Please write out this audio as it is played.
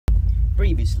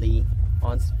Previously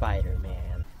on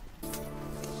Spider-Man.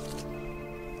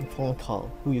 Phone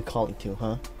call. Who you calling to,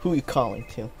 huh? Who you calling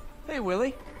to? Hey,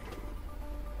 Willie.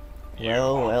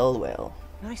 Well.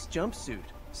 Nice jumpsuit.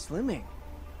 Slimming.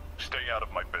 Stay out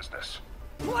of my business.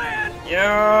 Plan!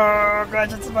 Yo,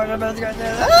 graduate Spider-Man,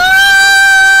 graduate.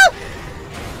 Ah!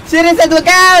 Citizen, look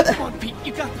out! Come on, Pete,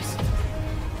 you got this.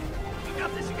 You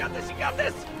got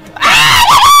this.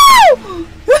 Ah!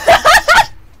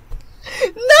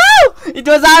 No! It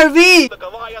was RV! The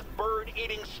Goliath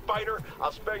bird-eating spider.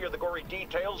 I'll spare you the gory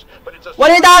details, but it's a What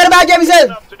are you talking about, Jameson?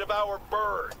 enough to devour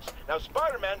birds. Now,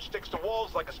 Spider-Man sticks to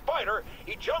walls like a spider.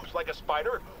 He jumps like a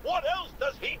spider. What else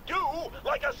does he do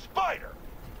like a spider?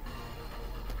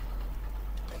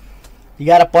 You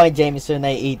got a point, Jameson. I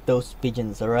ate those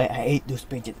pigeons, alright? I ate those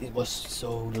pigeons. It was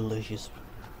so delicious.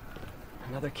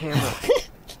 Another camera.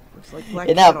 Looks like Black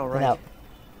Enough, Cat, all right. enough.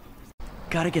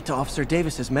 Gotta get to Officer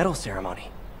Davis's medal ceremony.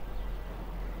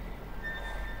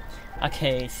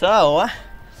 Okay, so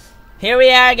here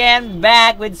we are again,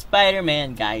 back with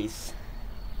Spider-Man, guys.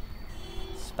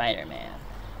 Spider-Man.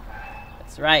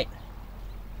 That's right.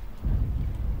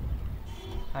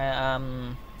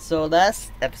 So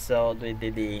last episode we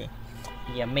did the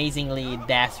amazingly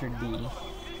dastardly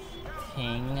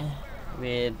thing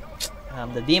with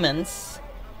the demons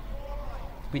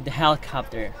with the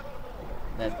helicopter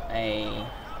that I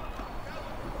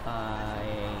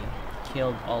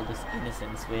killed all those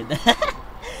innocents with.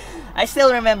 I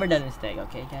still remember that mistake,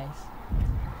 okay guys?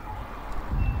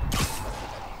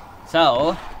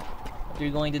 So, what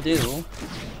you're going to do...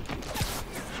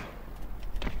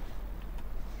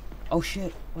 Oh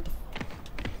shit, what the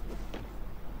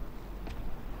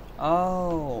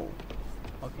Oh.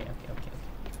 Okay.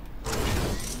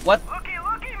 What? Looky,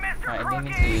 Mr. I didn't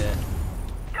mean to Crookie! do that.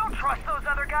 Don't trust those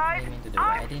other guys.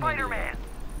 I'm Spider-Man.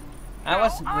 I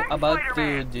was I'm about to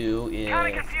Spider-Man. do is Kinda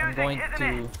I'm confusing, going isn't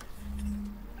to it?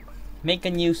 make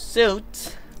a new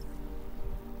suit,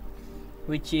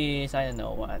 which is I don't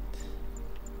know what.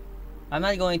 I'm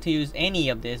not going to use any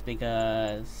of this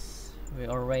because we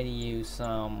already use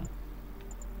some.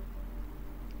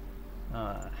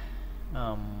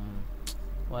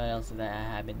 What else that I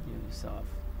haven't used of?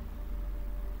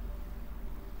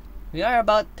 We are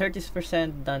about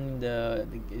 30% done the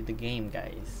game,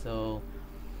 guys. So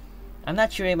I'm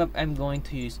not sure if I'm going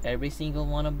to use every single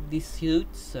one of these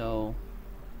suits. So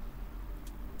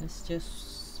let's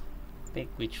just pick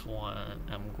which one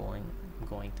I'm going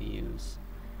to use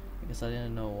because I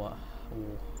don't know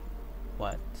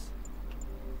what.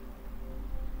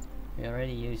 We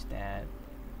already used that.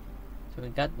 So we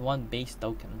got one base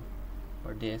token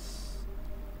for this.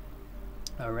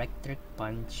 Electric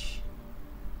punch.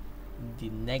 The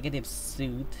negative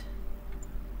suit,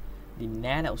 the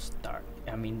nano Stark,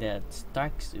 the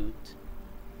Stark suit.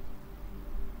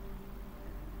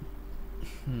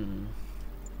 The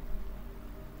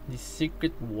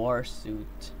secret war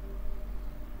suit,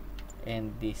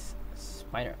 and this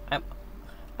spider. I'm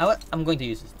going to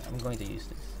use this.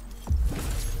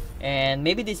 And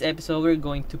maybe this episode we're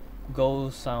going to go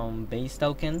some base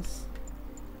tokens,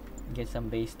 get some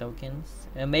base tokens,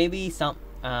 and maybe some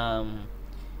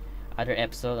other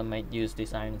episode I might use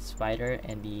this Iron Spider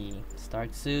and the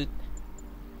Stark suit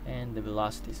and the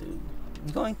Velocity suit.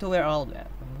 I'm going to wear all of that.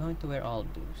 I'm going to wear all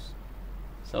of those.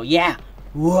 So yeah!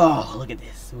 Whoa! Look at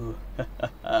this!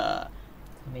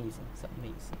 Amazing. It's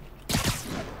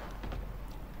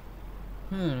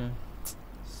amazing.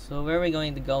 So where are we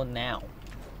going to go now?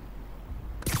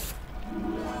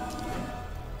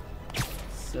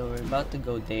 So we're about to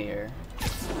go there.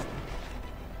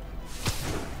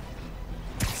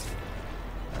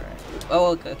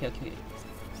 Oh, okay.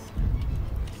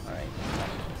 Alright,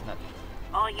 it's not.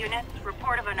 All units,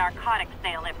 report of a narcotics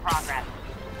sale in progress.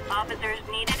 Officers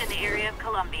needed in the area of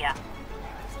Columbia.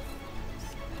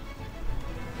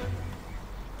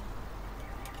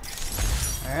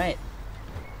 Alright.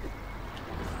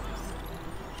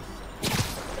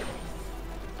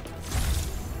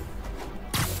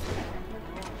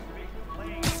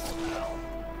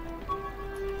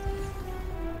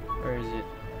 Where is it?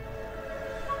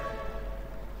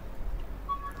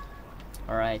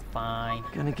 Alright, fine.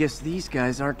 Gonna guess these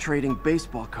guys aren't trading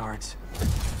baseball cards.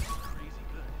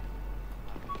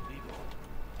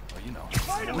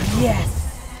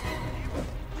 Yes!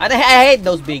 I hate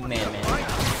those big men.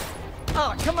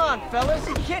 Oh, come on, fellas.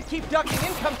 You can't keep ducking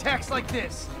income tax like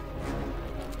this.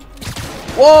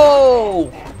 Whoa!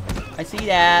 I see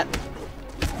that.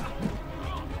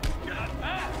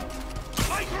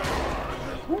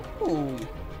 Ooh.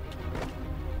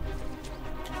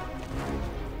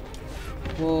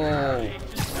 Whoa.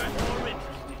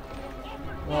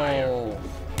 Whoa.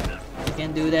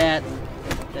 can't do that.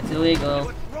 That's illegal.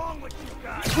 What's wrong with you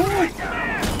guys? Right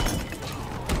now!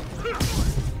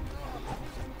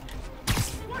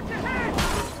 Watch your head!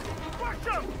 Watch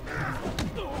them!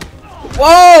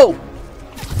 Whoa!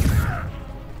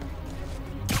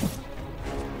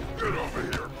 Get over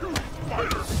here, you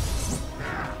spider!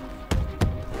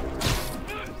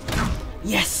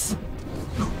 Yes!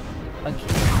 Okay,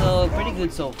 so pretty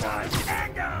good so far.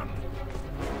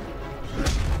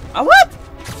 Ah, what?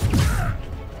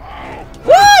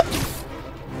 What?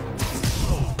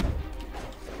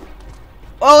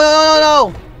 Oh,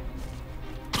 no!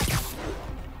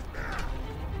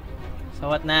 So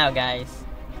what now, guys?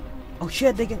 Oh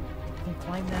shit, they can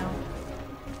climb now.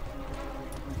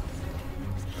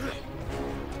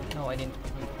 No, I didn't.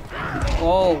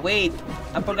 Oh, wait.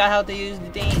 I forgot how to use the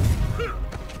thing.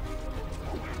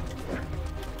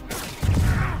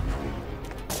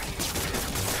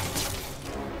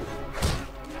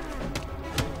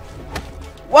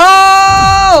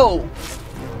 Whoa!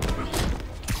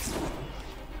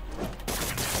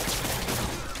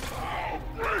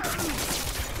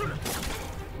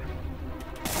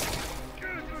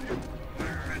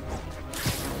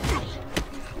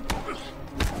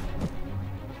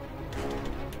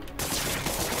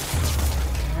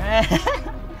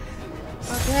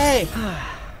 Okay.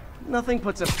 Nothing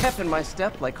puts a pep in my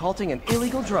step like halting an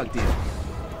illegal drug deal.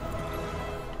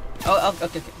 Oh,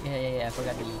 okay. Yeah. I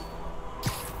forgot the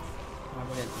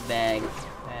bag.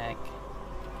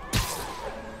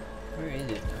 Where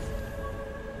is it?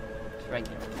 It's right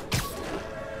there.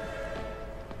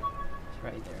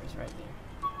 It's right there.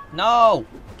 No!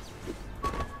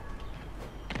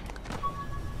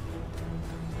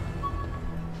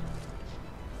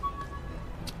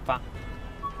 Fuck.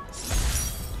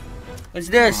 What's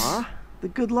this? Aw, the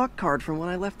good luck card from when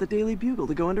I left the Daily Bugle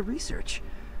to go into research.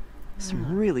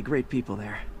 Some really great people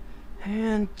there.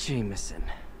 And Jameson.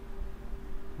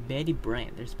 Betty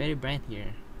Brant. There's Betty Brant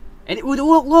here. And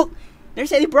look!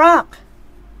 There's Eddie Brock!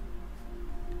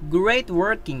 Great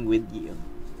working with you.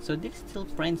 So they're still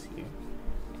friends here.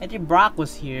 Eddie Brock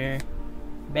was here.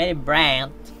 Betty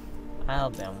Brant. All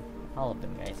of them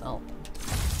guys, all of them.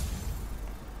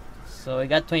 So we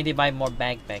got 25 more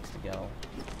backpacks to go.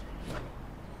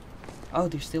 Oh,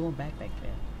 there's still one backpack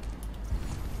there.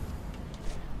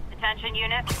 Attention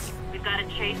unit, we've got a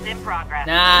chase in progress.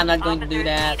 Nah, I'm not going to do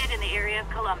Officers that. needed in the area of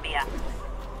Columbia.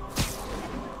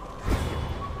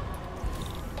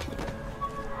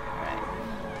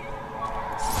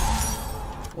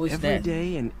 Who's Every that?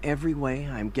 day in every way,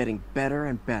 I'm getting better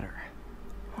and better.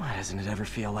 Why doesn't it ever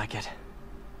feel like it?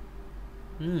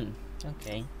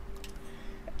 Okay.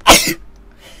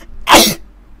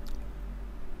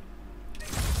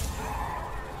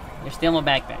 There's still more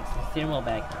backpacks. Yeah,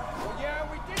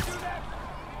 we did do that!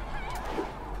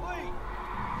 Please!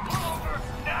 Over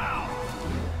now!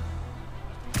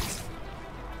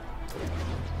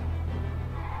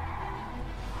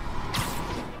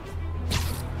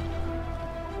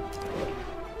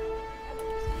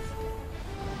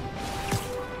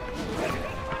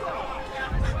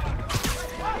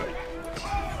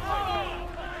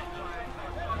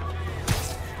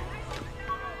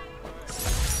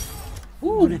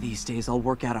 One of these days, I'll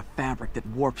work out a fabric that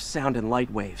warps sound and light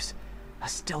waves. A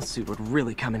stealth suit would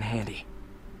really come in handy.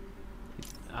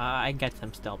 I got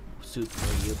some stealth suit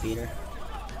for you, Peter.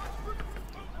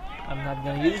 I'm not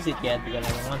gonna use it yet because I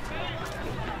don't want to.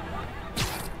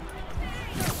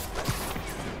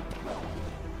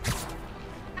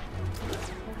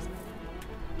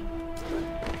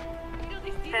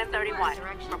 1031.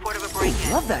 Report of a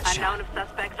break-in. Love that shot. Unknown if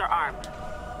suspects are armed.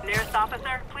 Nearest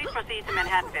officer, please proceed to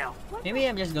Manhattanville. Maybe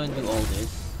I'm just going to do all this.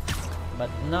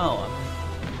 But no,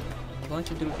 I'm going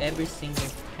to do every single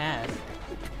task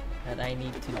that I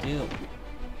need to do.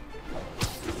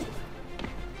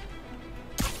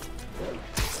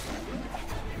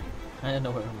 I don't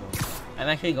know where I'm going. I'm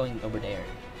actually going over there.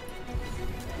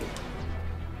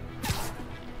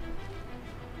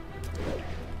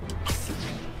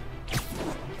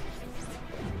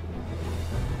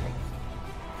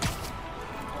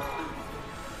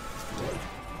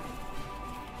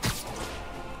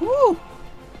 Woo!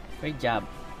 Great job.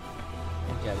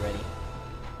 Good job, Reddy.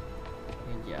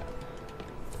 Good job.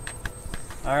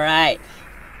 Alright.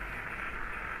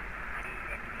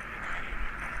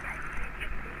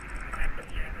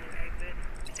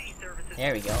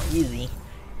 There we go. Easy.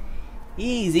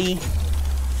 Easy.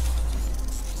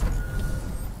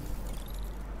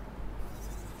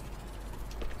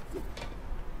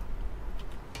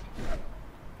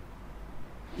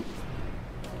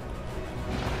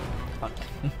 Fuck.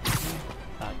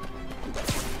 Fuck.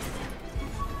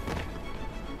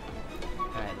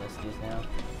 now.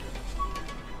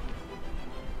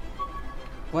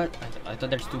 What? I thought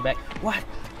there's 2 back. What?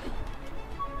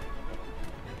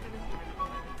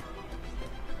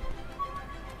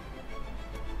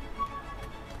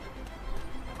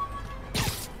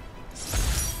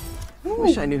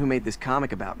 Wish I knew who made this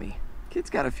comic about me. Kid's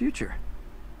got a future.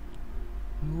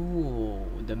 Ooh,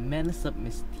 the Menace of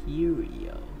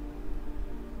Mysterio.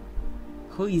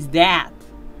 Who is that?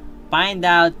 Find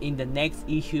out in the next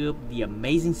issue of The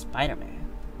Amazing Spider-Man.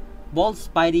 Will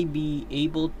Spidey be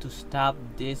able to stop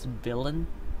this villain?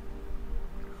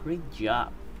 Great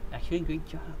job. Actually, great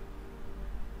job.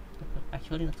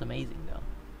 Actually, that's amazing though.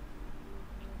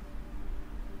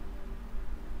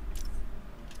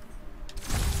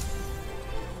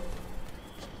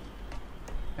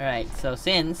 Alright, so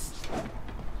since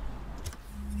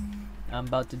I'm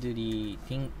about to do the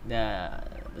thing,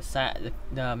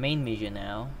 the main mission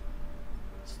now.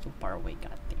 It's too far away,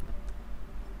 god damn it.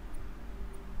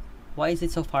 Why is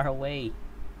it so far away?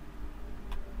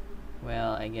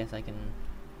 Well, I guess I can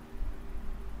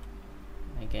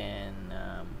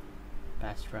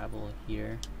fast travel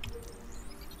here.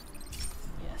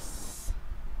 Yes.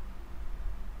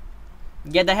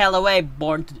 Get the hell away,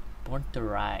 born to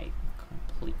ride.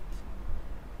 Complete.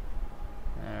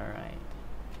 Alright.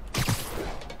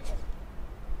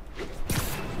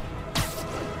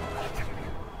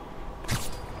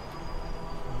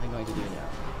 What am I going to do now?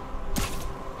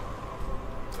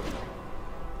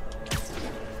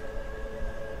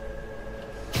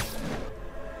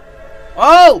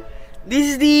 Oh!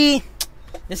 This is the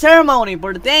ceremony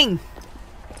for the thing!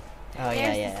 Oh There's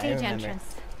yeah, the I stage remember.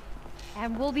 entrance.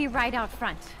 And we'll be right out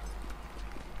front.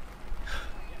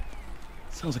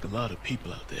 Sounds like a lot of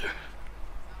people out there.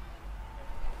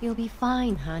 You'll be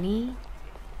fine, honey.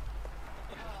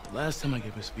 Last time I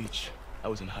gave a speech, I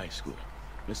was in high school.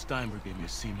 Miss Steinberg gave me a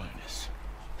C-.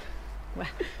 Well,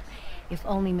 if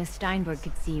only Miss Steinberg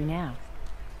could see you now.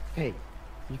 Hey,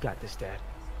 you got this, Dad.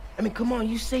 I mean, come on,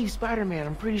 you saved Spider-Man.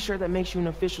 I'm pretty sure that makes you an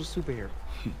official superhero.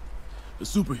 A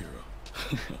superhero.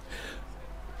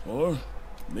 Or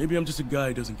maybe I'm just a guy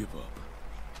who doesn't give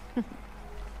up.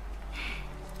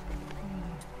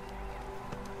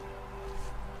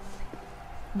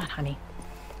 Come on, honey.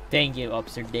 Thank you,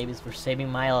 Officer Davis, for saving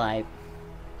my life.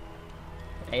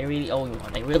 I really owe you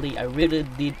one. I really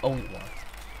did owe you one.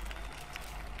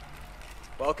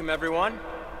 Welcome, everyone.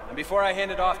 And before I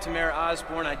hand it off to Mayor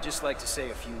Osborn, I'd just like to say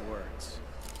a few words.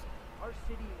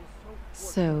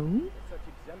 So?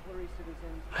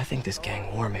 I think this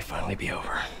gang war may finally be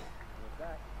over.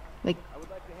 Like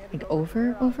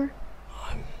over?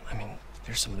 I mean,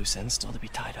 there's some loose ends still to be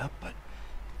tied up, but...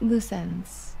 Loose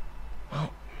ends.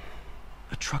 Well,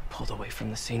 a truck pulled away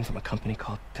from the scene from a company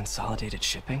called Consolidated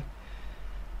Shipping.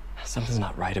 Something's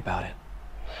not right about it.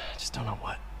 I just don't know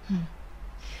what.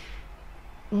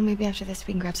 Well, maybe after this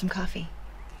we can grab some coffee.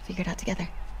 Figure it out together.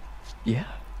 Yeah.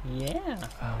 Yeah.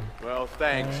 Well,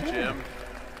 thanks, Jim.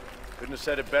 Couldn't have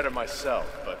said it better myself,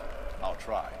 but I'll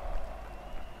try.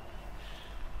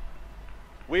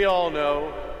 We all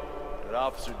know that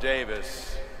Officer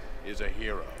Davis is a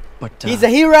hero. But, He's a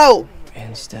hero!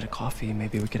 instead of coffee,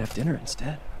 maybe we could have dinner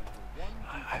instead.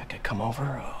 I could come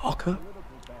over, I'll cook.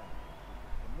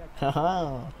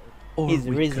 Haha. Or He's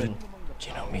we risen. could,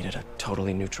 you know, meet at a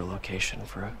totally neutral location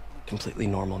for a completely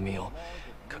normal meal,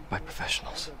 cooked by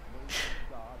professionals.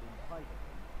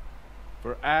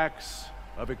 For acts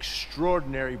of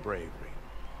extraordinary bravery,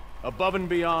 above and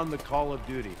beyond the call of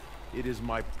duty, it is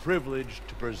my privilege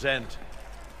to present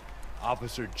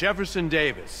Officer Jefferson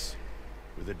Davis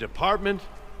with the Department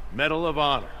Medal of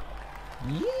Honor.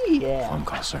 Yeah. Phone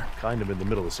call, sir. Kind of in the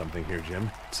middle of something here,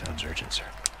 Jim. Sounds urgent, sir.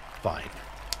 Fine.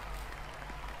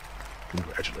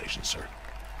 Congratulations, sir.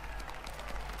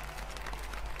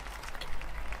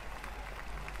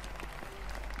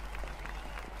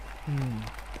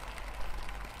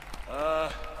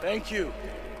 Thank you,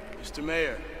 Mr.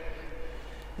 Mayor.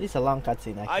 This is a long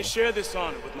cutscene, actually. I share this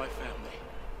honor with my family.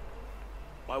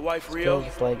 My wife, Rio,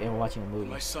 It's like I'm watching a and movie.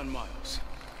 my son, Miles.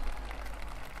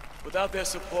 Without their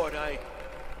support, I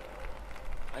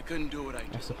couldn't do what I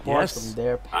do. Support Yes. from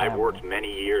their I've family. worked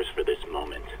many years for this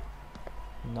moment.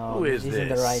 No, Who is this isn't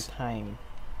the this? right time.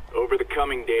 Over the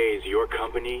coming days, your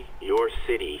company, your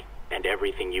city, and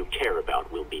everything you care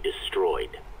about will be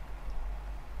destroyed.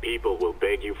 People will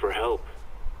beg you for help,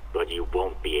 but you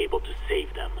won't be able to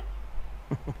save them.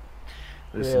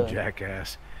 Listen, Really?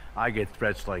 jackass. I get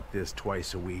threats like this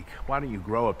twice a week. Why don't you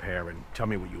grow a pair and tell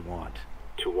me what you want?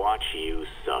 To watch you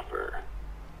suffer.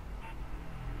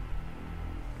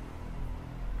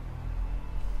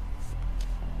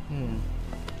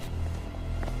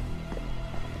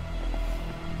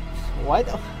 Why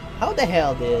the... How the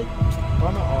hell did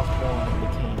Norman Osborn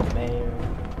became mayor?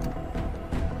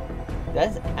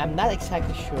 I'm not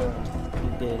exactly sure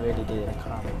he really did in the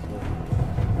comics,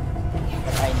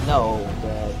 but I know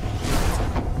that...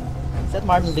 Is that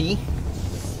Martin Lee?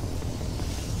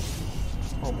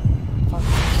 Oh my fuck.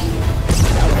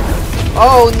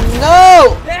 Oh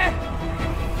no!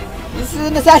 This is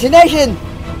an assassination!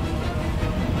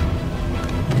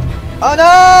 Oh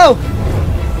no!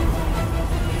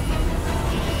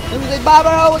 This is a bomber!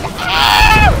 Oh my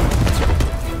god!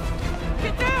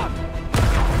 Get down!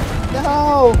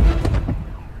 No!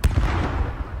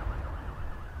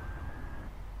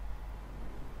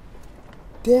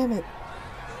 Damn it!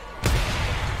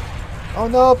 Oh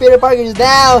no, Peter Parker is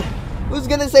down! Who's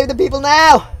gonna save the people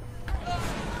now?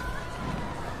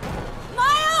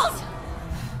 Miles!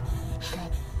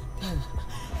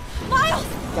 Miles!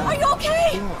 Are you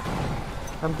okay?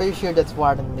 I'm pretty sure that's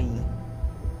Martin Lee.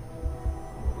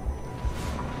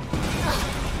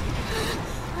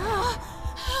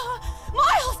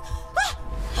 Miles!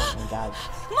 Oh my god.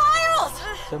 Miles!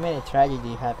 So many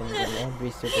tragedies happening in every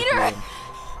superhero.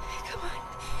 Come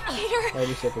on, Peter.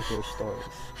 Every superhero stories.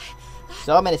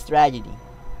 So many tragedy.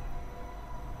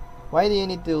 Why do you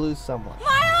need to lose someone?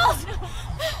 Miles!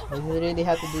 Does he really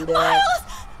have to do that? Miles!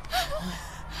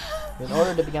 In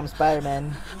order to become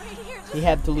Spider-Man, he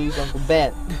had to lose Uncle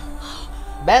Ben.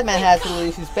 Batman has to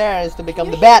lose his parents to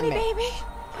become the Batman.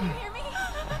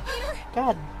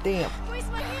 God damn.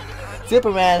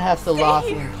 Superman has to lose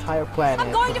the entire planet.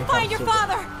 I'm going to find your Superman.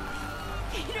 father.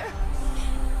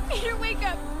 Peter, wake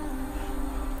up.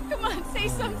 Come on, say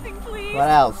something, please. What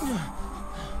else?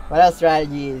 What else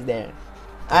strategy is there?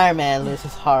 Iron Man loses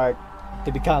his heart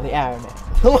to become the Iron Man.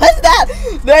 What's that?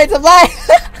 There's a fly.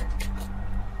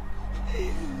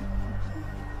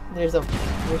 There's a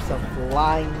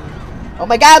flying. Oh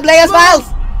my God, Blair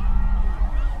Smiles!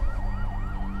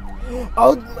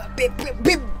 Oh,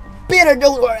 Peter,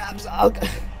 don't worry.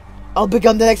 I'll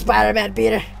become the next Spider-Man,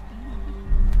 Peter.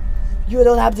 You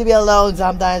don't have to be alone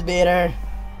sometimes, Peter.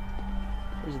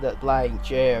 Where's that flying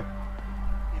chair?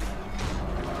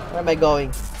 Where am I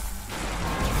going?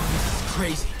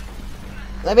 Crazy.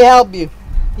 Let me help you.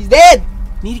 He's dead.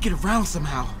 Need to get around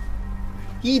somehow.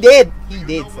 He did. He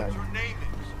did, son.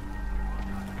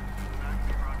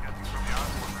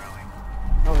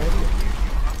 Oh, really?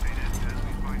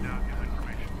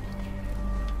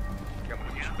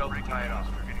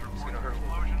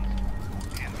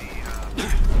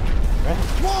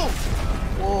 Whoa!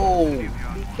 Whoa!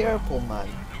 Be careful, man.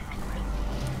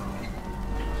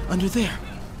 Under there.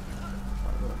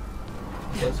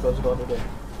 Let's go under there.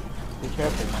 Be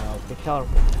careful, man. Be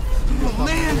careful. Oh,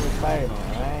 man!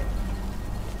 Spider-Man, alright?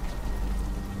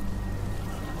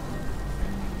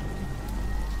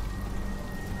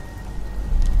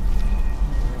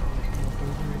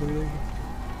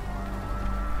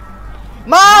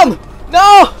 Mom!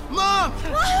 No! Mom!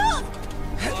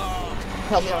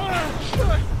 Help me out.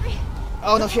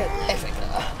 Oh no shit.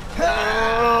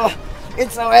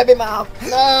 It's so heavy, Mom.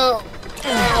 No!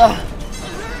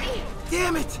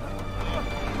 Damn it!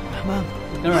 Mom.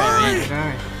 Alright,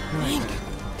 man.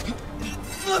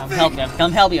 Alright.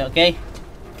 Come help you, okay?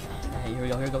 Alright, here we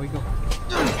go.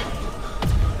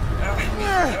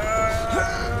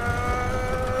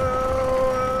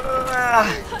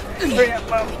 Hurry up,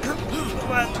 Mom.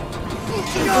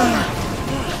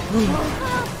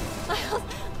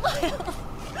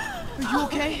 Are you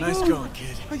okay? Nice going,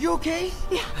 kid. Are you okay?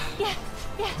 Yeah.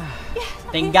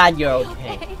 Thank God you're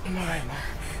okay. I'm alright, Mom.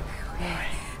 I'm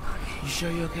alright. You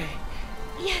sure you're okay?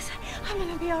 Yes, I'm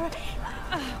gonna be alright.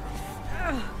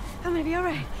 I'm gonna be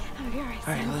alright.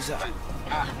 Alright, Liz, I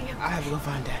have to go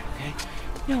find Dad, okay?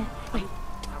 No, wait.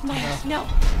 Miles, no.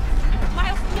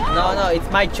 Miles, no! No, it's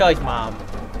my choice, Mom.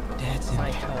 Dad's in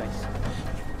My there. choice.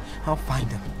 I'll find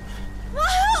him.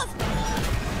 Miles!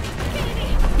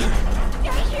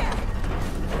 Get here!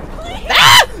 Please!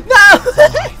 Ah!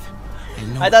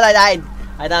 No! I I thought I died.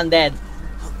 I thought I'm dead.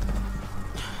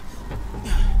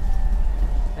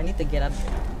 I need to get up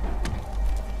there.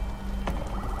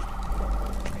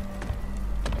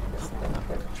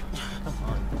 Come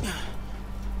on.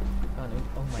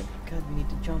 Oh my God, we need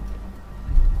to jump.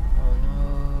 Oh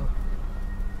no.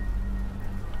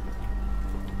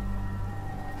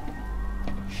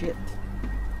 Shit.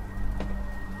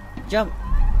 Jump.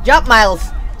 Jump,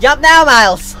 Miles. Jump now,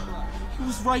 Miles. He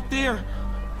was right there.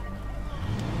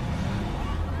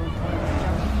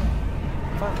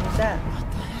 Fuck, what's that?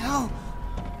 What the hell?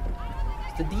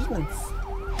 It's the demons.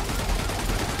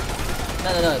 No,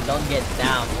 don't get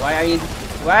down. Why are you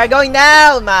going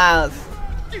down, Miles?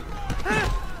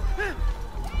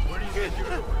 What are you guys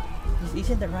doing? This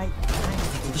isn't the right time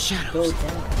The to shadows. go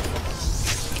down.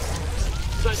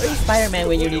 Where is Spider-Man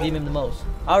when you need him the most?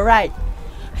 Alright!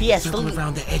 He has Circle still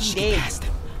around the edge to dead. get past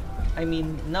him. I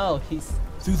mean, no, he's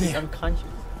Through there. unconscious.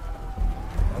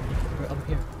 Over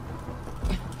here.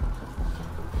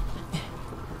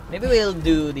 Maybe we'll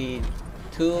do the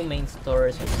 2 main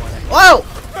stories in one. Whoa!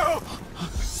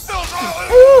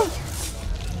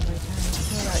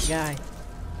 Kill that guy.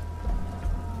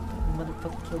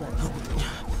 Motherfucker, kill that guy.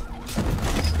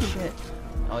 Shit.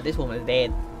 Oh, this woman is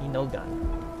dead. He no gun.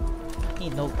 He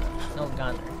no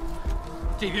gunner.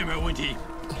 这边没有问题。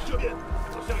这边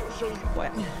好像有声音。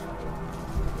 What?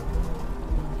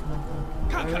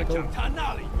 看看讲台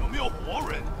那里有没有活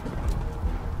人。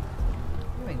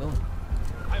 Where am I going?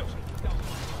 还有谁听到？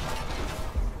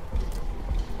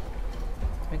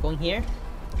 Am I going here?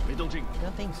 没动静。 I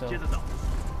don't think so. 接着走。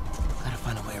 Gotta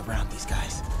find a way around these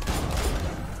guys.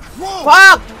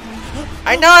 Fuck!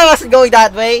 I know I wasn't going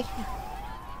that way.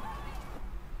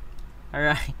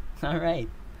 Alright, alright.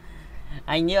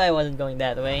 I knew I wasn't going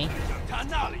that way. 讲台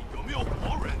那里有没有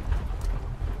活人？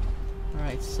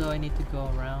 Alright, so I need to go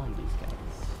around these guys.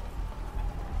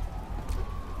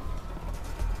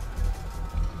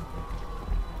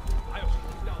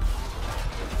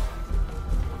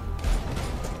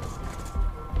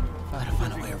 Gotta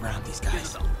find a way around these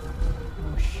guys.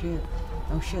 Oh shit.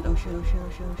 Oh shit, oh shit, oh shit, oh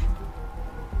shit, oh shit.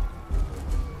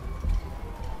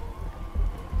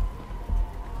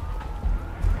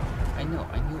 I know.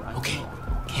 Okay,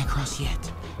 can't cross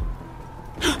yet.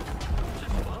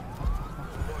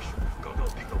 刚刚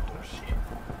听到东西。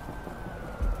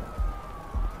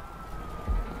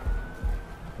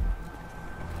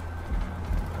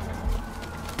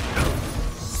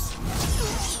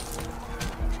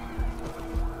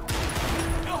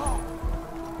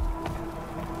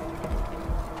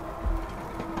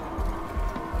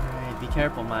 Alright, be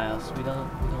careful, Miles. We don't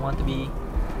want to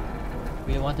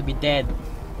be dead.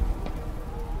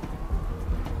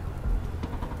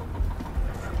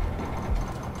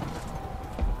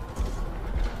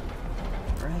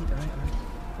 Alright.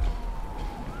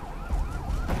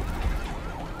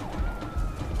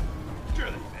 这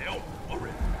里没有活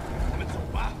人，我们走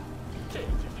吧。这就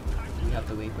是开 We have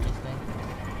to wait for this thing.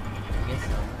 I guess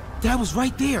so. Dad was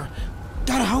right there.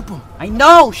 Gotta help him. I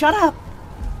know! Shut up!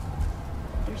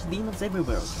 There's demons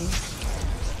everywhere, okay?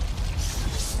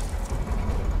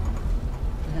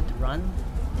 I have to run.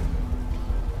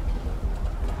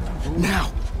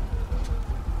 Now.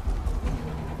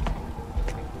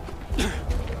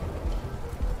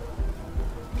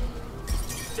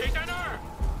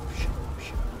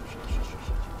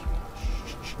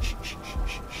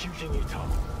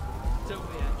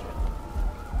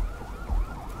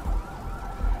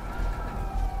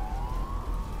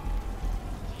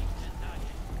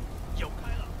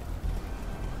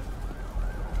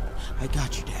 I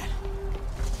got you, Dad.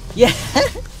 Yeah!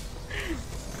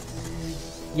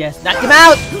 Yes, knock him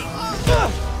out!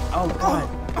 Oh god.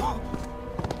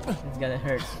 It's gonna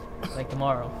hurt. Like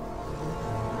tomorrow.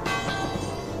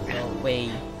 No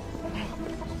way.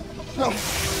 No.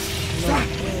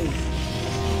 way.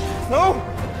 No!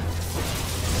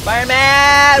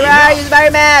 Spider-Man! Where are you,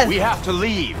 Spider-Man? We have to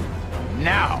leave.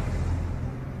 Now.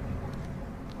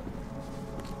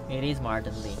 It is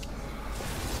Martin Lee.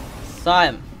 Saw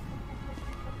him.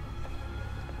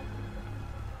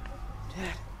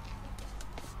 Dad.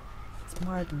 It's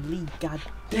Martin Lee, god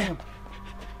damn.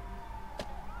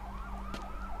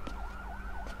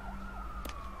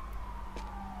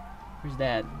 Where's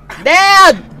Dad?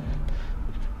 Dad!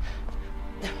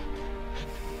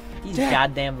 These Dad.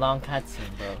 goddamn long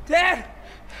cutscene, bro. Dad!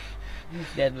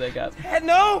 Dad, wake up. Dad,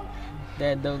 no!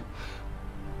 Dad, don't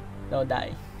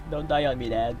die. Don't die on me,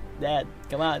 Dad. Dad,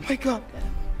 come on. Wake up, Dad.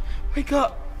 Wake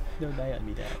up. Don't die on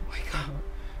me, Dad. Wake up.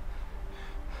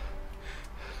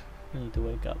 You need to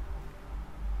wake up.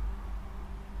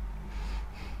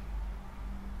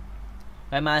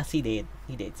 My Miles, he did.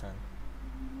 He did, son.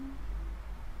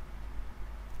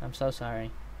 I'm so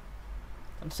sorry.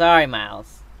 I'm sorry,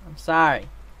 Miles. I'm sorry.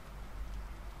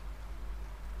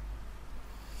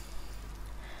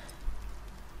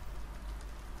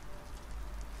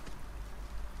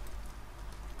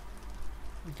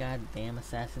 Goddamn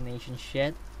assassination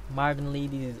shit. Martin Lee,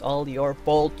 this is all your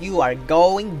fault. You are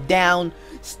going down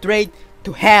straight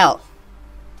to hell.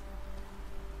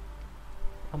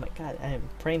 Oh my god, I am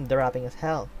frame dropping as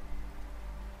hell.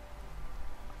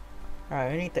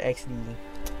 Alright, I need to actually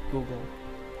Google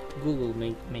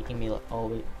making me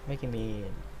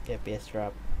FPS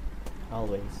drop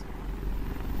always.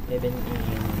 Even in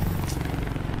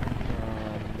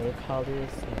what do you call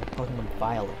this? Pokemon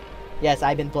Violet. Yes,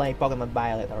 I've been playing Pokemon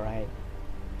Violet, alright.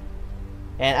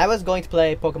 And I was going to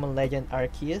play Pokemon Legend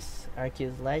Arceus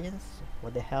Legends.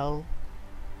 What the hell?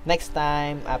 Next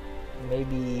time,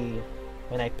 maybe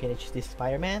when I finish this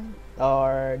Spider-Man,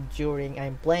 or during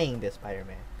I'm playing this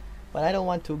Spider-Man. But I don't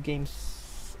want two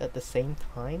games at the same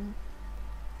time,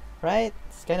 right?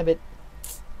 It's kind of a bit.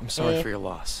 I'm sorry for your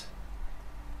loss.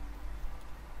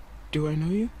 Do I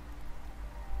know you?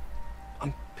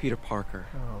 I'm Peter Parker.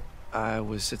 Oh. I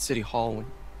was at City Hall when...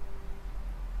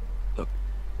 Look,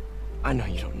 I know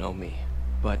you don't know me,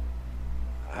 but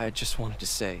I just wanted to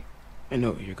say... I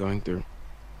know what you're going through.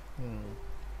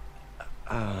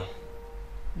 Hmm.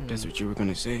 That's what you were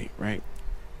gonna say, right?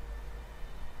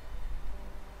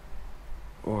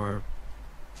 Or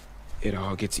it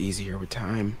all gets easier with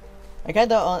time. I kinda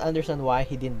don't understand why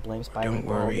he didn't blame Spider-Man Don't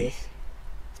for all worry. this.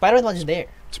 Spider-Man wasn't there.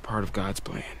 It's part of God's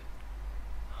plan.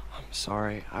 I'm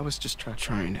sorry, I was just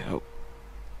Trying to help.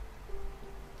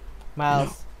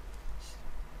 Miles,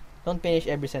 don't finish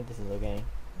every sentence, okay?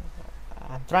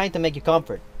 I'm trying to make you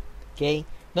comfort, okay?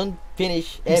 Don't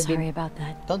finish I'm every... sorry about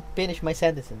that. Don't finish my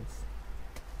sentences.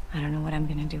 I don't know what I'm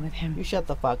gonna do with him. You shut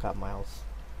the fuck up, Miles.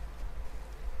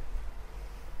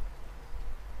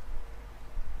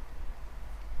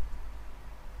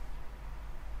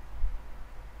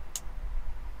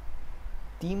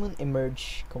 Demon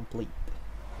Emerge complete.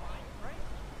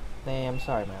 Damn,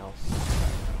 sorry, Miles.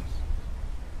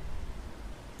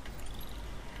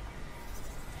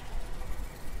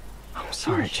 I'm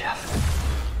sorry, Jeff.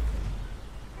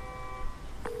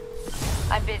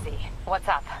 I'm busy. What's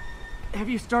up? Have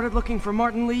you started looking for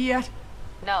Martin Lee yet?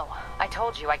 No, I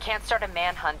told you I can't start a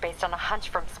manhunt based on a hunch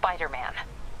from Spider-Man.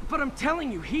 But I'm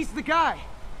telling you, he's the guy.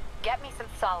 Get me some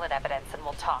solid evidence and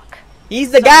we'll talk.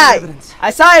 He's the guy! Evidence.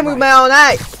 I saw him with my own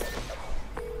eyes!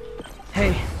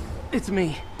 Hey, it's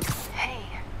me. Hey,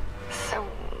 so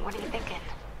what are you thinking?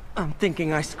 I'm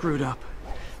thinking I screwed up.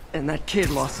 And that kid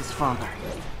lost his father.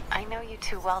 I know you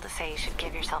too well to say you should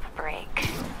give yourself a break.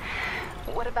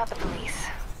 What about the police?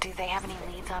 Do they have any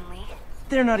leads on Lee?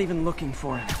 They're not even looking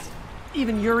for him.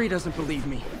 Even Yuri doesn't believe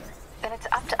me. Then it's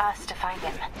up to us to find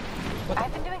him.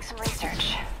 I've been doing some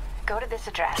research. Go to this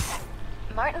address.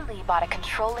 Martin Lee bought a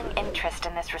controlling interest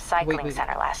in this recycling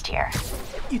center last year.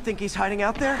 You think he's hiding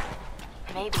out there?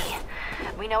 Maybe.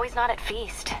 We know he's not at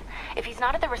Feast. If he's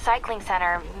not at the recycling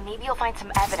center, maybe you'll find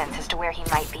some evidence as to where he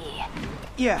might be.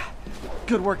 Yeah.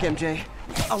 Good work, MJ.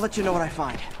 I'll let you know what I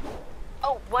find.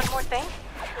 Oh, one more thing.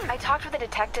 I talked with a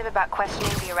detective about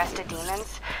questioning the arrested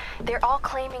demons. They're all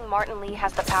claiming Martin Lee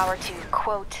has the power to,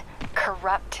 quote,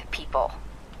 corrupt people.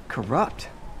 Corrupt?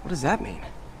 What does that mean?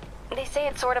 They say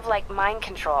it's sort of like mind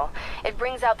control. It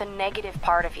brings out the negative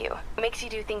part of you. Makes you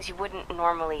do things you wouldn't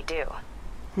normally do.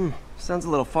 Sounds a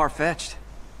little far-fetched.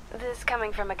 This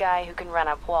coming from a guy who can run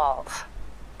up walls.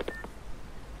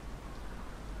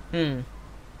 You're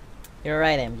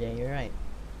right, MJ, you're right.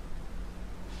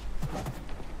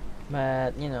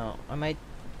 But, you know, I might...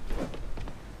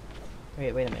 Wait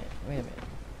a minute. What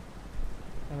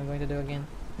am I going to do again?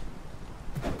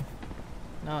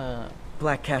 No.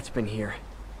 Black Cat's been here.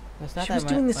 It's not She was that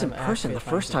doing this I'm in person actually the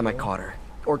first time trying I to caught her.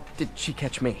 Or did she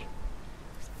catch me?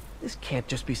 This can't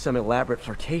just be some elaborate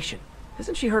flirtation.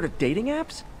 Hasn't she heard of dating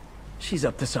apps? She's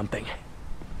up to something.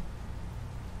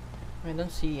 I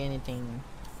don't see anything.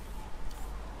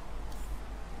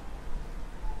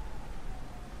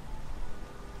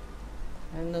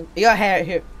 Your hair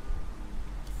here.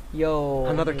 Yo.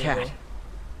 Another here. cat.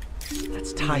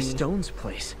 That's Ty Stone's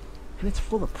place. And it's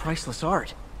full of priceless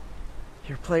art.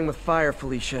 You're playing with fire,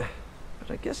 Felicia.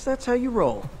 But I guess that's how you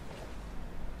roll.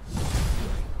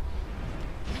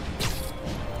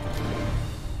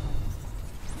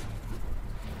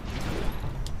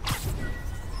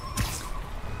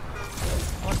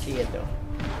 I'll see it though.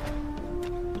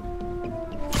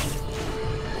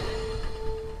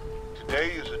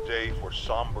 Today is a day for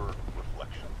somber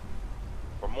reflection,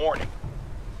 for mourning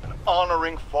and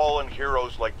honoring fallen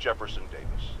heroes like Jefferson Davis.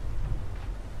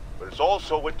 But it's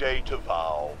also a day to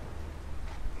vow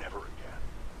never again.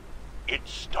 It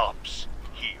stops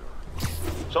here.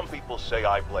 Some people say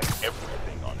I blame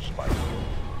everything on Spider-Man.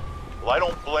 Well, I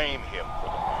don't blame him for the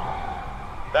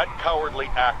harm. That cowardly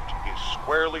act is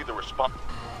squarely the response.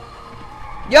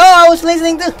 Yo, I was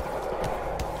listening to.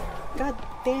 God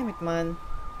damn it, man.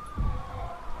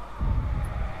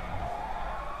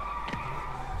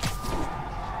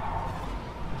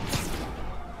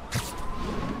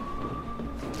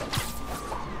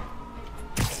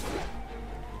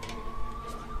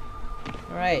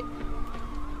 Alright.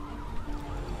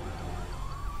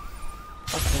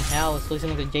 Fucking hell, I was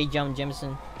listening to J. John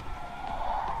Jameson.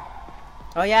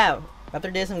 Oh yeah, After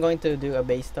this, I'm going to do a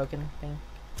base token thing.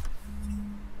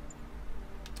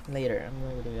 Later, I'm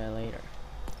going to do that later.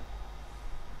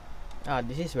 Ah,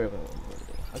 this is where we're going to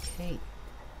do. Okay.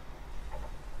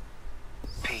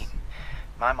 Pete,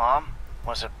 my mom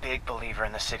was a big believer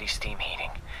in the city's steam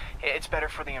heating. It's better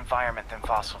for the environment than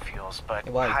fossil fuels, but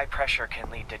high pressure can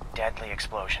lead to deadly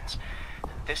explosions.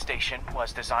 This station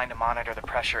was designed to monitor the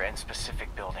pressure in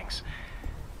specific buildings.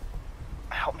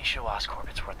 Help me show Oscorp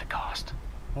it's worth the cost.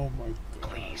 Oh my God.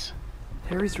 Please.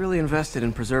 Harry's really invested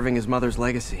in preserving his mother's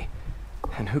legacy.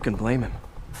 And who can blame him?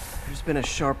 There's been a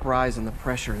sharp rise in the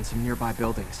pressure in some nearby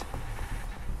buildings.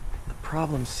 The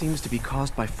problem seems to be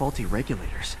caused by faulty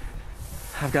regulators.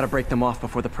 I've got to break them off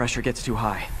before the pressure gets too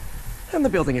high. And the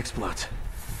building explodes.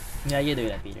 Yeah, you do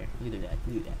that, Peter. You do that.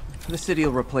 You do that. The city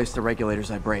will replace the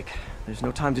regulators I break. There's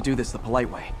no time to do this the polite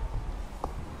way.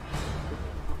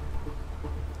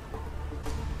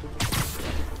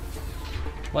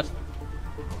 What?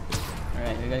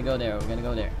 Alright, we're gonna go there. We're gonna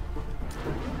go there.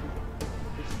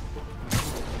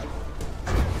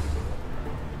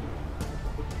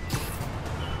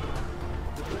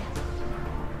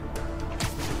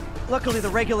 Luckily, the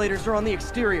regulators are on the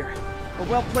exterior. A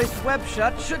well-placed web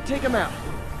shut should take them out.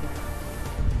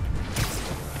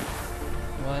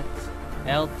 What?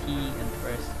 LT and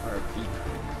press RP.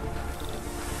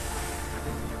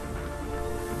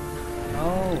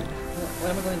 Oh,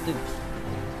 what am I going to do?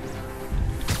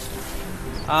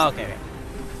 Oh, okay.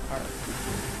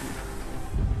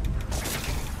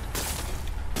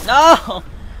 No!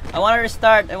 I want to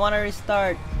restart. I want to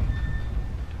restart.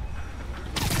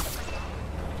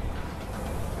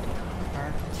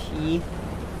 RT.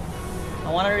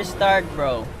 I want to restart,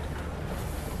 bro.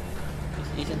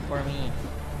 This isn't for me.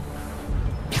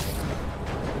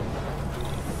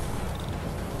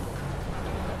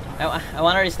 I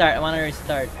want to restart. I want to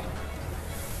restart.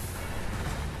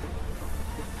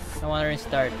 I want to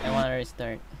restart. I want to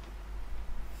restart.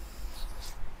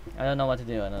 I don't know what to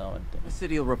do. I don't know what to do. The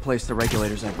city will replace the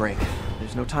regulators I break.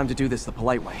 There's no time to do this the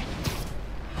polite way.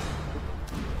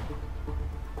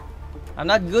 I'm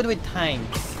not good with time.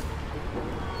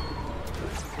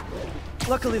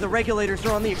 Luckily, the regulators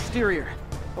are on the exterior.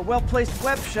 A well-placed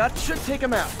web shut should take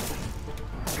them out.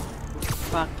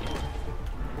 Fuck.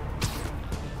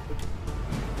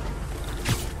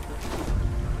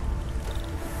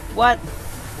 What?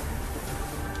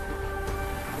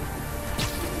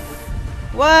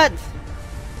 What?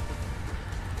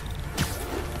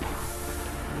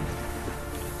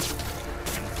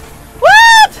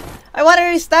 What? I want to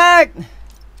restart.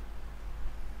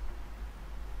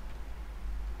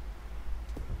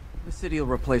 The city will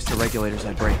replace the regulators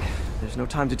I break. There's no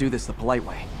time to do this the polite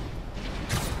way.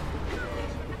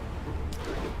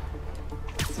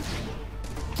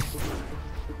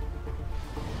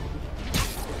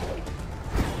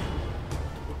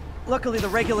 Luckily, the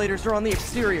regulators are on the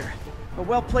exterior. A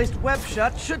well-placed web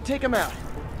shut should take them out.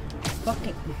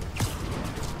 Fucking.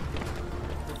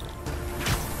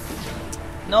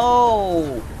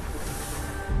 No.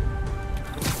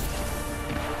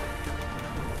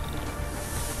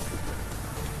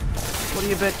 What do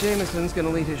you bet Jameson's gonna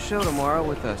lead his show tomorrow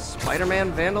with a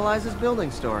Spider-Man vandalizes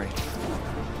building story?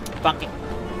 Fucking.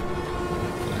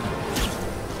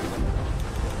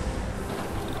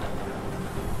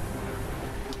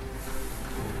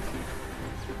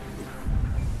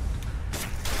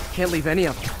 Can't leave any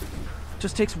of them.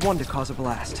 Just takes one to cause a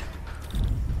blast.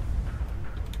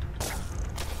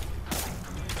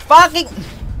 Fucking!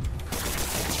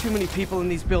 Too many people in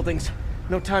these buildings.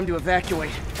 No time to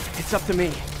evacuate. It's up to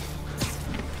me.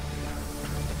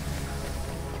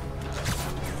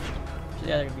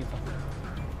 The other people.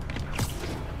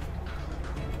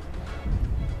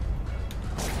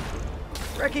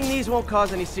 Wrecking these won't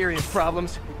cause any serious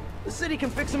problems. The city can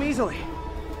fix them easily.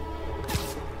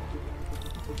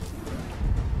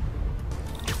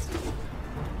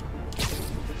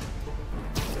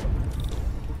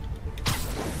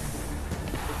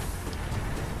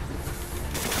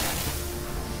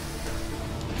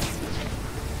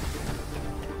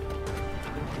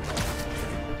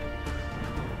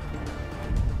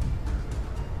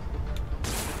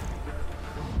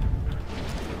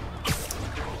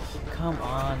 Come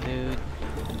on, dude.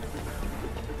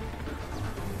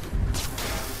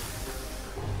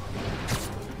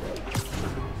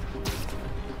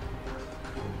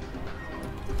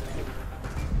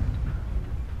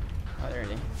 Oh, there it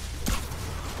is.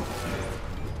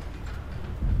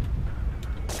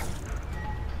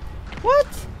 What?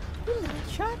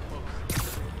 Shot?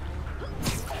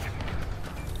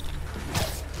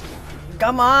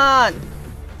 Come on!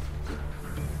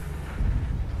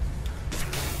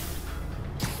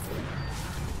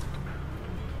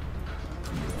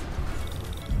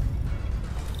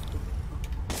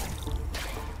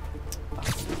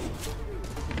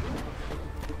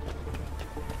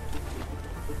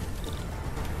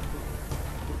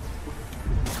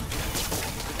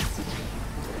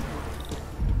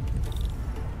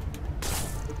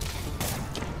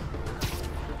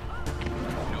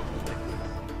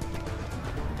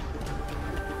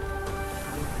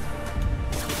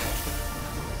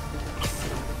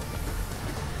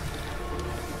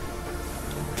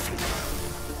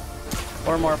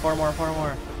 Four more, four more, four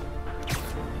more.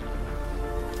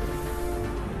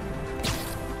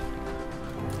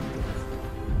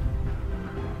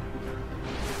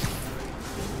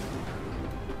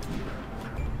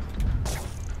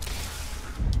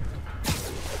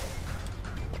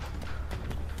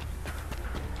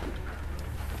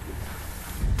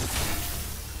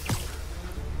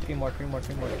 Three more, three more,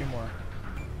 three more, three more.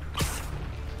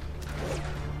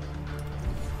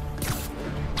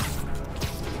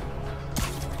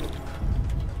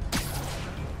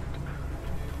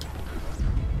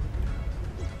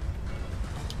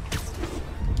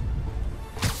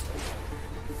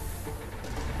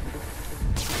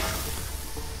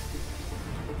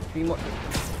 Three more.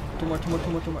 Two more, two more,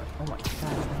 two more, two more. Oh my god.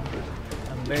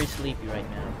 I'm very sleepy right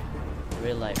now.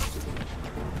 Real life.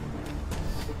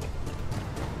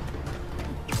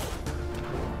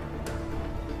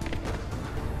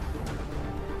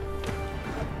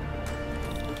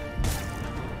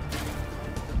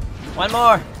 One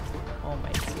more! Oh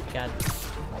my god.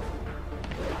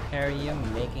 Harry, you're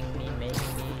making me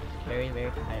very,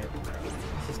 very tired.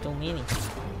 This is too many.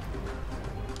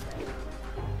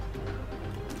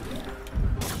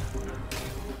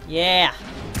 Yeah!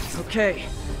 Okay,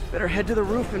 better head to the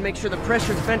roof and make sure the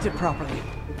pressure's vented properly.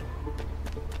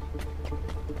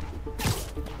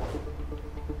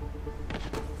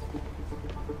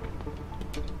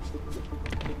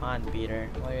 Come on, Peter.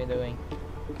 What are you doing?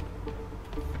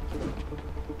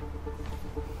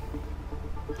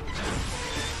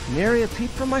 Nary a peep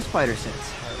from my spider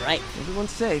sense. Alright.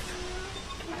 Everyone's safe.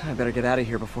 I better get out of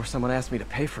here before someone asks me to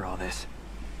pay for all this.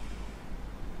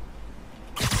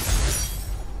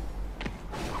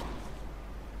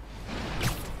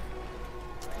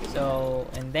 So,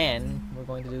 and then we're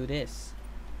going to do this.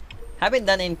 Haven't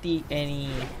done any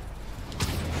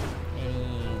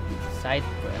side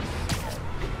quests yet.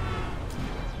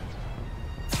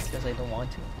 Because I don't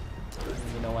want to.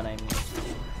 You know what I mean.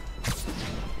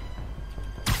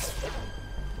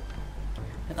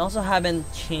 And also haven't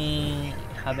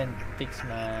fixed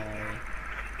my.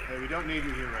 Hey, we don't need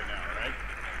you here right now, alright?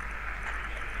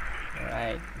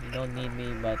 Alright, you don't need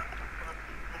me, but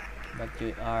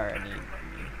you are need me.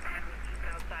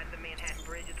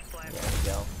 There we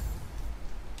go.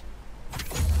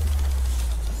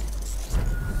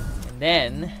 And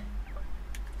then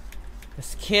the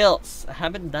skills. I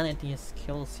haven't done any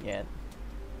skills yet.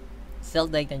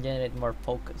 Stealth deck can generate more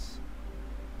focus.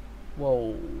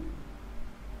 Whoa.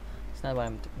 It's not what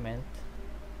I meant.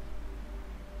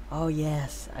 Oh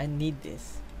yes, I need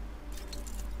this.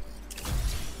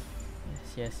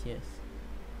 Yes.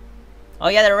 Oh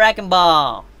yeah, the wrecking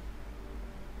ball.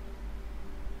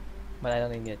 But I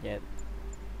don't need it yet.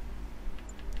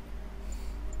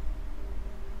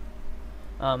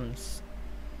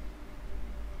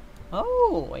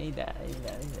 Oh, I need that. I need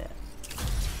that.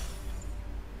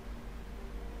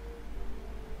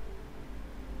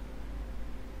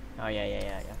 Oh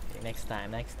yeah. Okay, next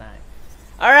time.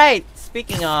 All right.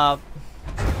 Speaking of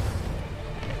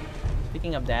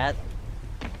that.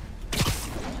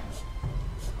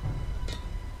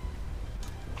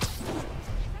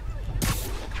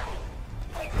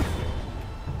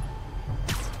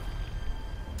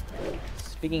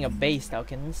 Speaking of base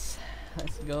tokens,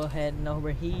 let's go ahead and over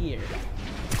here.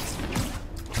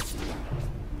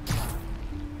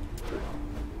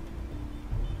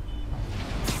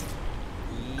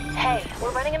 Hey,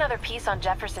 we're running another piece on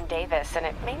Jefferson Davis, and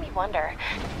it made me wonder.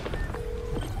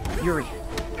 Yuri,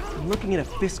 I'm looking at a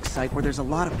Fisk site where there's a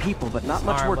lot of people, but not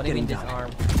much work getting done.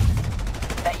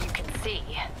 That you can see.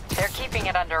 They're keeping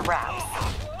it under wraps.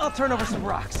 I'll turn over some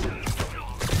rocks.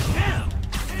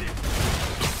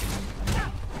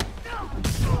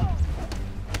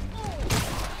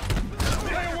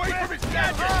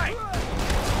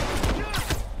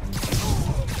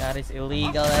 That is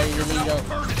illegal. That is illegal.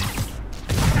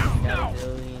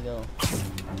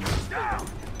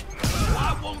 Why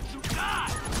won't you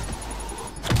die?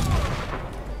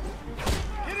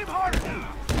 Hit him harder!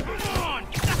 Come on!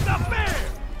 That's not fair!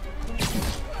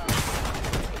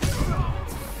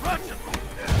 Rush him!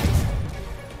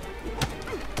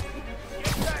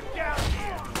 Get back down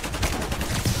here!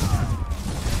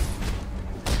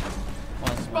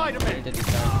 Spider-Man!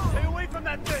 Stay away from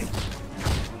that thing!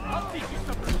 I'll teach you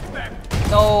some respect!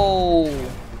 No!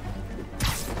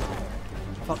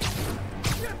 Fuck.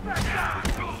 Get back down!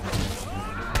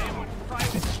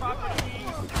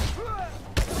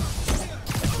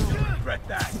 Regret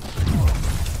that.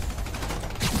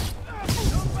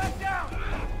 Don't back down.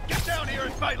 Get down here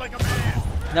and fight like a man.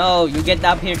 No, you get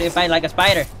up here to fight like a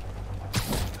spider.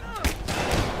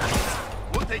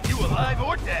 We'll take you alive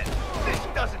or dead. This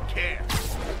doesn't care.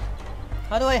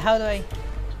 How do I?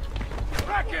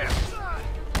 Back him!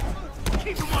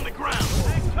 Keep him on the ground.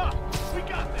 Stay tough. We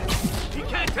got this. He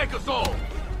can't take us all.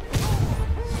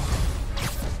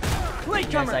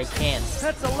 Yes, I can.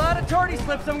 That's a lot of tardy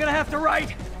slips I'm gonna have to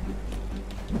write.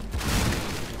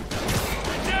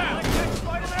 Down!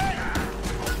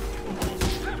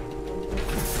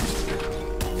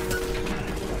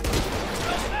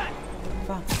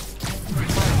 Fuck.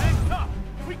 Stay tough.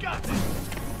 We got this.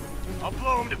 I'll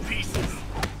blow him to pieces.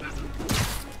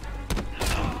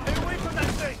 Stay away from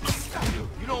that thing.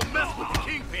 You don't mess with the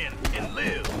Kingpin and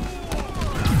live.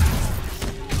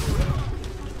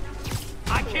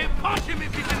 I can't punch him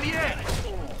if he's in the air.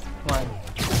 One.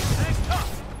 Stay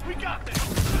tough. We got this.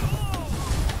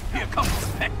 Here comes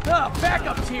the peck. Oh,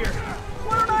 backup's here.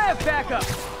 Why don't I have backup?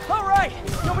 All right,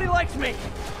 nobody likes me.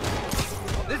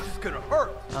 This is gonna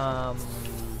hurt.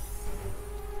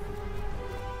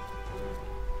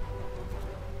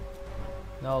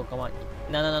 No, come on.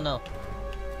 No.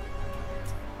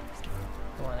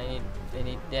 Come on, I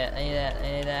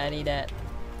need that.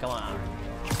 Come on.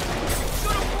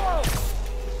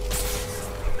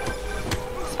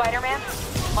 Spider-Man,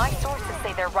 my sources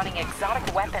say they're running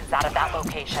exotic weapons out of that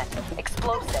location.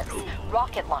 Explosives,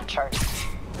 rocket launchers.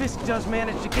 Fisk does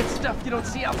manage to get stuff you don't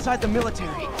see outside the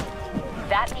military.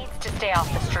 That needs to stay off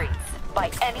the streets, by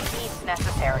any means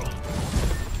necessary.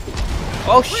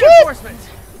 Oh shit! Reinforcements!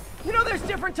 You know there's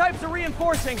different types of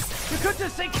reinforcing. You could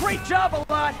just say great job a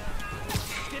lot.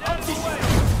 Get out of the way.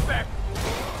 Back.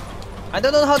 I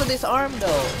don't know how to disarm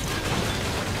though.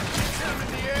 Get him in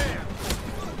the air.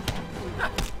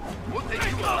 We'll take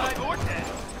you alive or dead.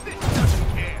 This doesn't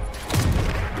care.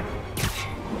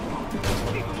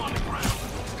 Keep him on the ground.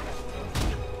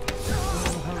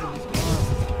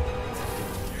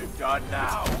 You're done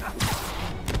now.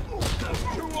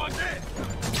 You want it?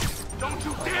 Don't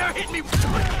you dare hit me!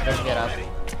 Let's get up.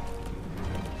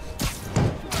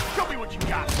 Show me what you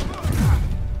got.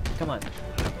 Come on.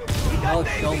 Oh,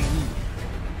 show me.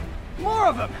 More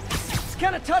of them. It's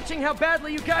kind of touching how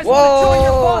badly you guys want to join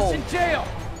your boss in jail.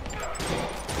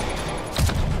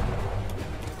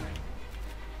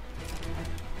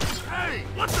 Hey,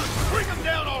 what the? Bring him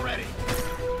down already.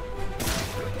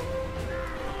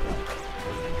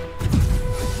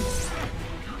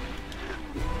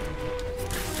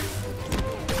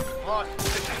 Boss,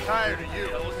 I'm tired of you.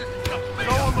 So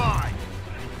am I.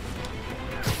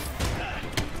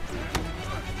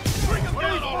 Bring him down already. What are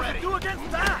we supposed to do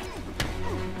against that?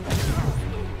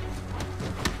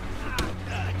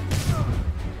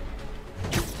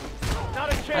 Not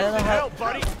a chance to help,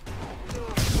 buddy.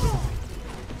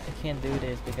 I can't do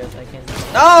this because I can't.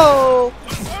 No!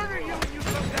 Murder you when you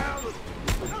come down.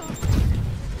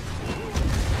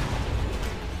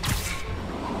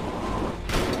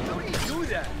 How do you do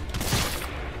that?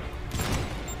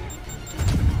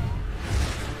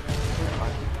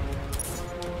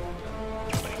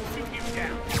 Shoot him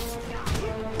down.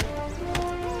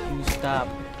 You stop.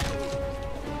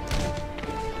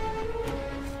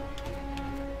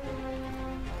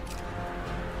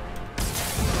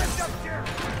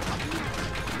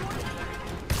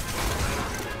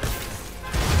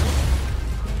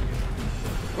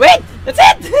 Wait! That's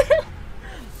it!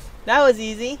 That was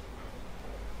easy.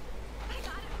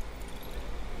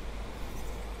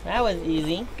 That was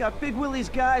easy. Got Big Willie's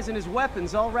guys and his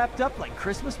weapons all wrapped up like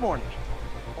Christmas morning.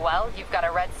 Well, you've got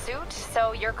a red suit,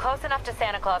 so you're close enough to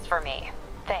Santa Claus for me.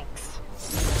 Thanks.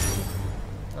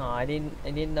 Oh, I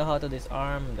didn't know how to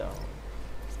disarm though.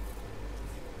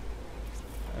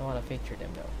 I want to feature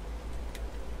them though.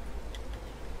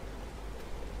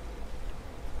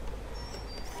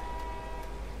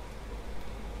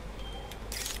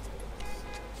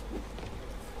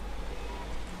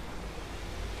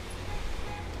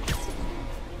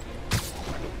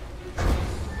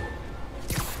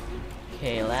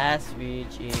 Okay, last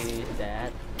switch is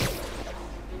that.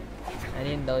 I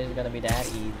didn't know it was gonna be that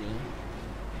easy.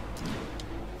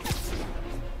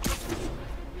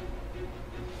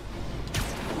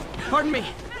 Pardon me.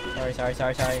 Sorry.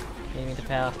 Didn't mean to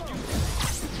pal.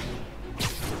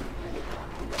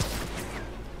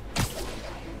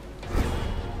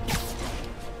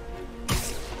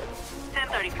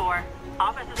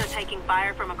 Officers are taking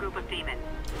fire from a group of demons.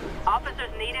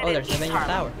 Officers needed Oh, there's in a main East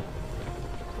Harlem. tower.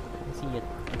 I see it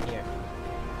from here.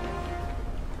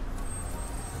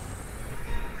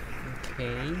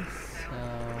 Okay, so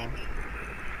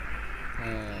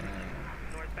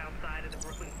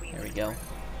there we go.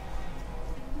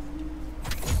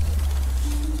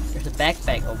 There's a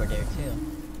backpack over there too.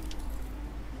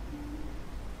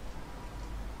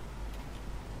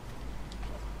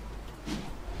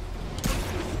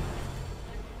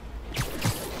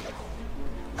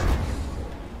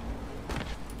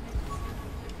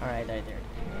 die there.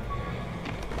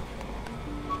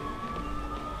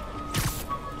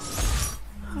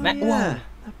 Oh, yeah.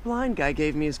 That blind guy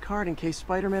gave me his card in case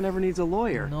Spider-Man ever needs a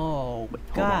lawyer. No, but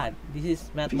God, this is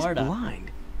Matt He's Murdock.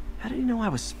 blind. How did he know I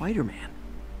was Spider-Man?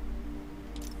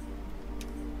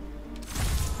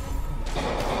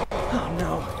 Oh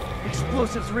no!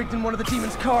 Explosives rigged in one of the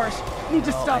demon's cars. Need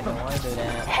to stop him.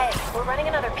 Hey, we're running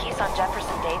another piece on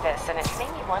Jefferson Davis, and it's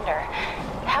made me wonder,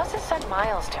 how's his son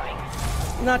Miles doing?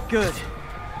 Not good.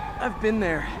 I've been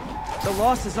there. The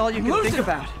loss is all you can think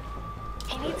about.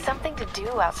 He needs something to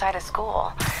do outside of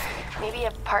school. Maybe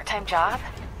a part-time job?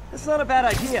 That's not a bad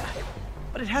idea,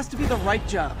 but it has to be the right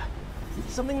job.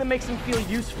 Something that makes him feel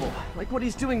useful, like what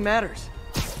he's doing matters.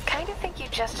 Kind of think you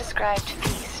just described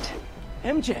Feast.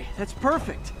 MJ, that's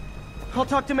perfect. I'll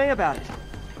talk to May about it.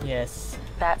 Yes.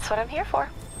 That's what I'm here for.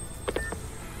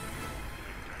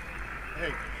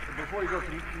 Hey, before you go,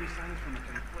 can you sign this for me?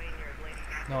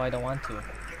 No, I don't want to.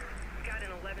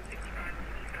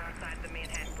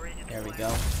 There we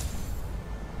go.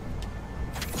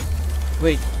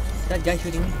 Wait, is that guy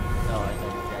shooting me? No, I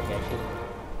thought that guy shooting me.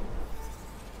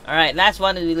 Alright, last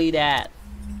one to delete that.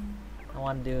 I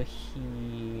want to do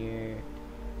here.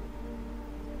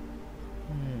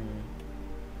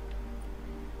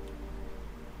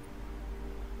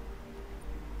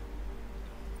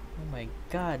 Oh my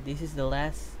god, this is the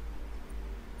last.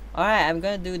 Alright, I'm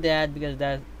gonna do that because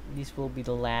this will be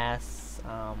the last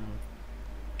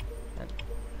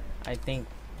I think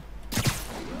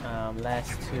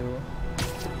last two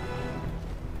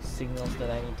signals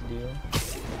that I need to do.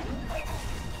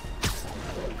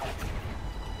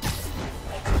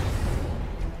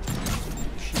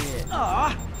 Shit.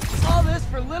 Ah, all this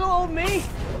for little old me?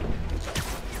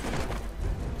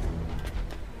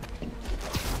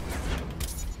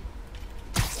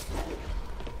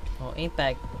 Oh,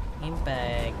 impact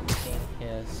thing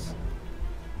is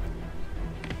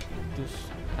just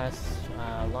has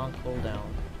long cooldown,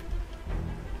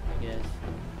 I guess.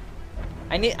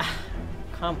 I need.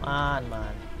 Come on,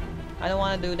 man. I don't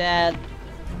want to do that.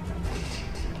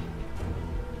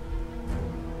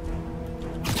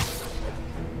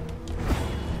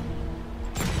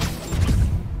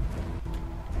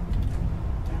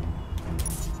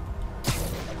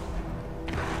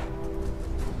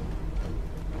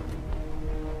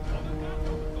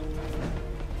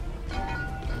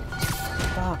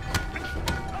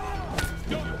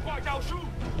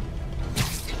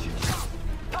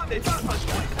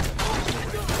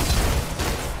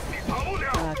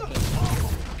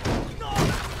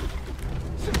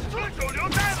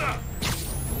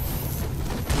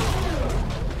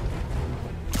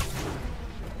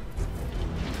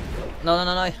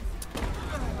 No.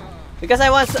 Because I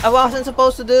wasn't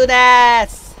supposed to do that.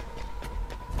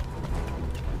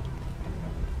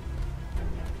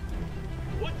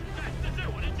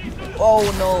 Oh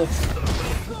no.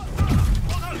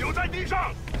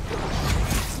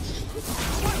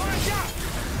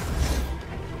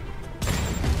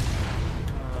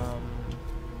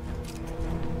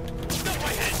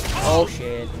 Oh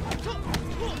shit.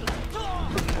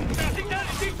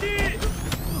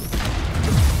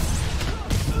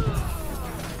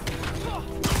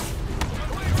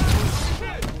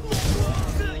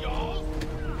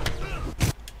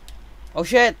 Oh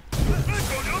shit!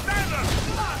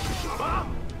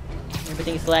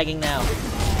 Everything is lagging now.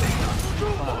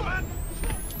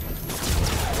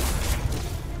 Wow.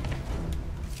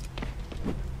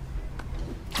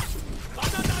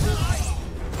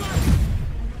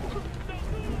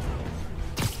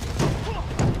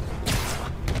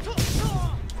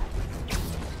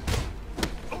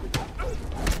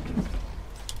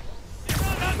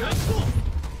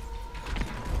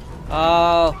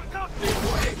 Oh.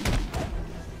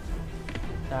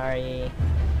 Sorry.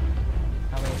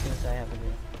 How many things do I have to do?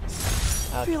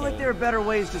 Okay. I feel like there are better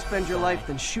ways to spend your life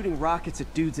than shooting rockets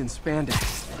at dudes in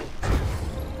spandex.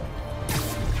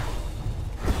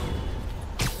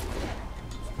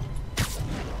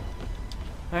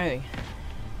 Alright.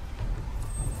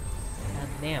 God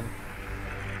damn.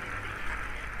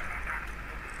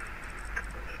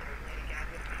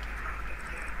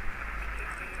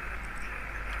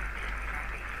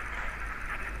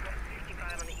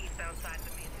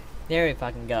 There we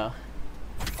fucking go.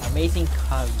 Amazing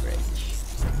coverage.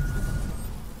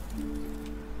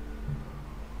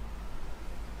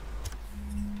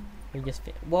 We just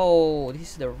whoa,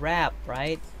 this is the wrap,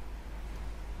 right?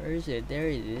 Where is it? There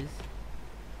it is.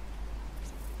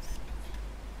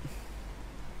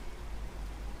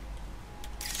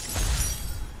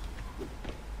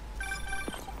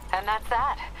 And that's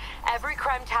that. Every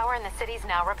crime tower in the city's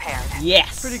now repaired.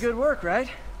 Yes! Pretty good work, right?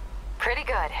 Pretty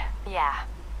good, yeah.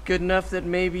 Good enough that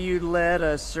maybe you'd let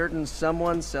a certain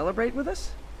someone celebrate with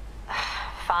us?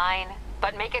 Fine,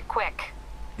 but make it quick.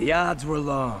 The odds were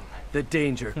long, the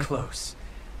danger close.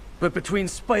 But between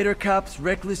Spider Cop's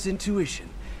reckless intuition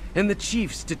and the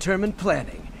Chief's determined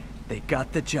planning, they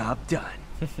got the job done.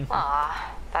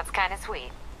 Aw, that's kinda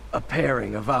sweet. A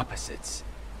pairing of opposites,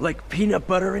 like peanut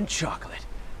butter and chocolate,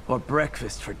 or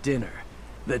breakfast for dinner.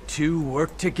 The two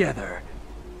work together.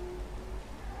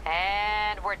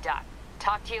 And we're done.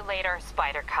 Talk to you later,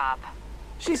 Spider Cop.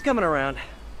 She's coming around,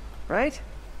 right?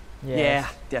 Yes. Yeah,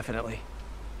 definitely.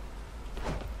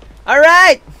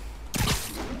 Alright!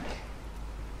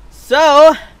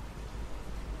 So,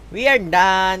 we are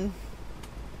done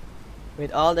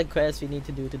with all the quests we need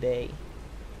to do today.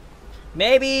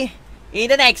 Maybe in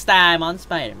the next time on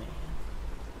Spider-Man.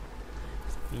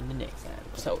 In the next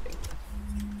episode.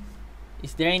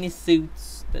 Is there any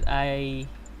suits that I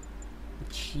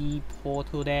achieved for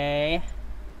today?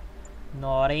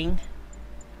 Nothing.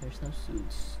 There's no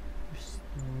suits. There's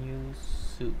a new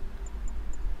suit.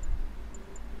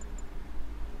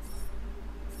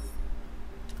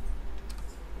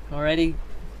 Already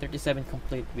 37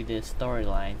 complete with the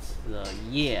storylines, so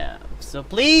yeah. So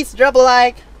please drop a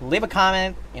like, leave a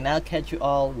comment, and I'll catch you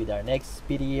all with our next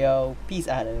video. Peace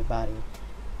out, everybody.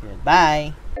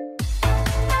 Goodbye.